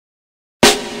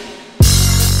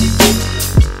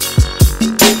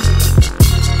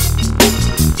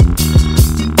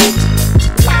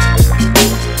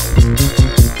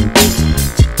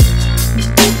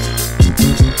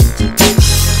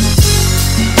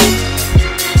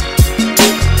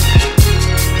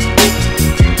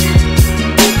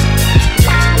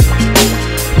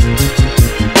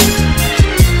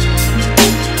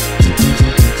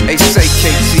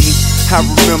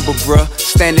remember, bruh,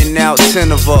 standing out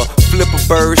 10 of her. Flip a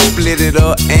bird, split it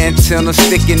up, antenna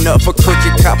sticking up for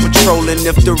crooked cop patrolling.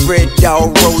 If the red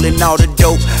dog rolling all the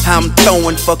dope, I'm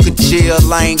throwing, fuck a jail,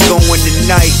 I ain't going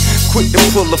tonight. Quick to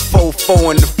pull a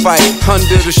 4-4 in the fight.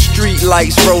 Under the street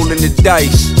lights, rolling the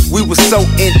dice. We were so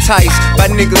enticed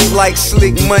by niggas like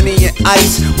Slick Money and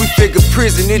Ice. We figured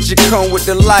prison, it should come with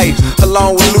the life,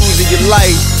 along with losing your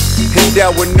life. And there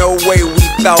was no way we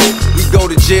thought we'd go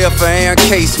to jail for in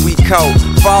case we caught.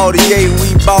 For all the yay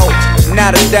we bought,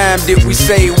 not a dime did we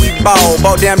say we bought.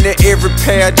 Bought damn near every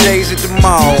pair of J's at the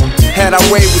mall. Had our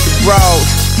way with the broads,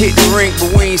 hit the rink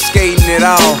but we ain't skating at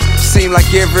all. Seemed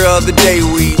like every other day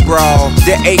we brawl.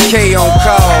 The AK on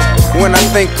call. When I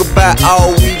think about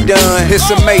all we done,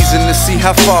 it's amazing to see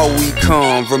how far we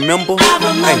come. Remember? I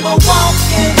remember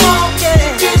walking,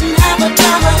 didn't have a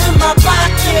dollar in my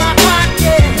pocket.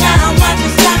 Now I'm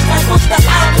watching stocks like what's the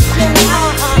option?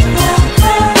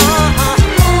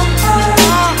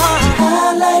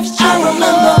 I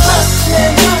remember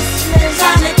hustling,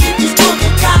 trying to get these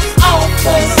crooked cops off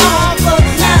us.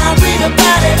 Now I read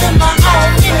about it in my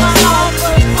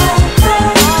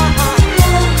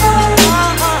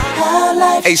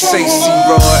Hey, say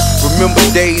C-Rod, remember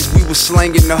days we were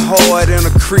slanging the hard in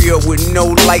a crib with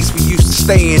no lights, we used to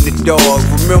stay in the dark.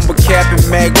 Remember Cap and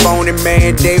Mac Bone and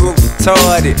man, they were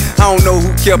retarded. I don't know who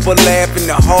kept her laughing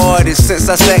the hardest, since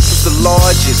our sack was the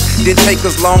largest. Didn't take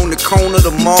us long to corner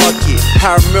the market.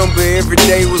 I remember every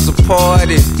day was a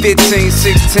party. 15,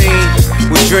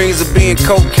 16, with dreams of being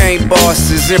cocaine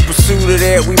bosses. In pursuit of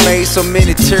that, we made so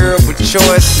many terrible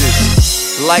choices.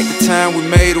 Like the time we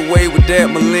made away with that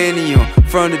millennium.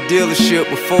 From the dealership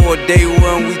before day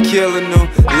one, we killing them.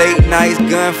 Late nights,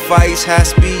 gunfights,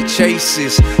 high-speed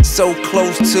chases. So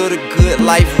close to the good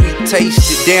life we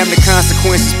tasted. Damn the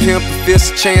consequences, pimp, if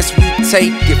it's a chance we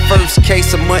take it. First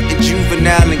case, a month in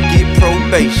juvenile and get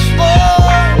probation.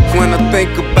 When I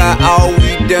think about all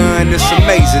we done, it's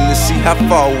amazing to see how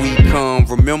far we come.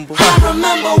 Remember? I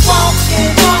remember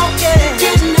walking,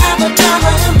 didn't have a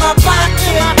dollar in my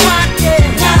pocket.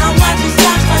 Now I'm watching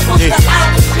stocks like what's the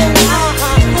option?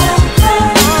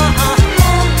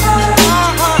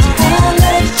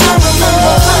 I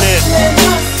remember hustling,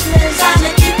 trying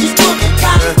to get these crooked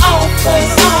cops off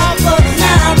us.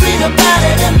 Now I read about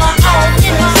it in my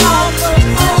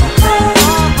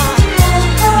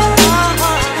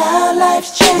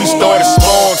We started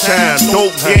small time,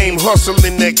 dope game,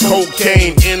 hustling that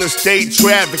cocaine, interstate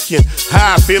trafficking,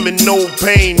 high feeling no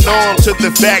pain, numb to the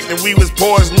fact that we was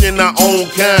poisoning our own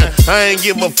kind. I ain't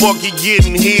give a fuck, you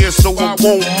getting here, so I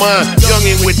won't mind.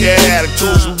 Youngin' with that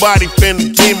attitude, somebody finna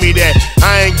give me that.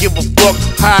 I ain't give a fuck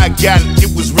how I got it,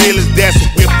 it was real as that. So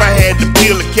if I had to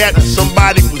peel a cat,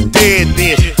 somebody was dead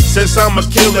then. Since I'm a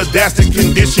killer, that's the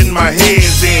condition my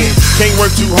head's in. Can't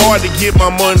work too hard to get my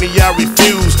money, I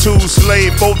refuse to.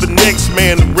 Slave for the next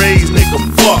man to raise, nigga,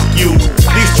 fuck you.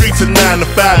 These streets are 9 to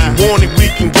 5, you want it,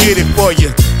 we can get it for you.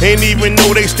 Ain't even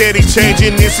know they steady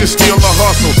changing, this is still a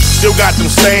hustle. Still got them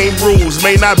same rules,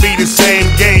 may not be the same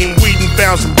game. We done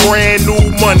found some brand new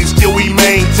money, still we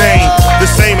maintain the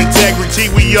same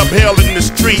integrity we upheld in the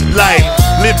street life.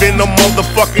 Living a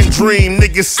motherfucking dream,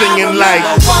 niggas singing like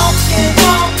walking,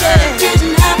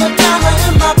 didn't have a dollar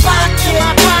in my pocket.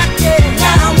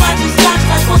 Now I'm watching stocks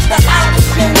like what's the option?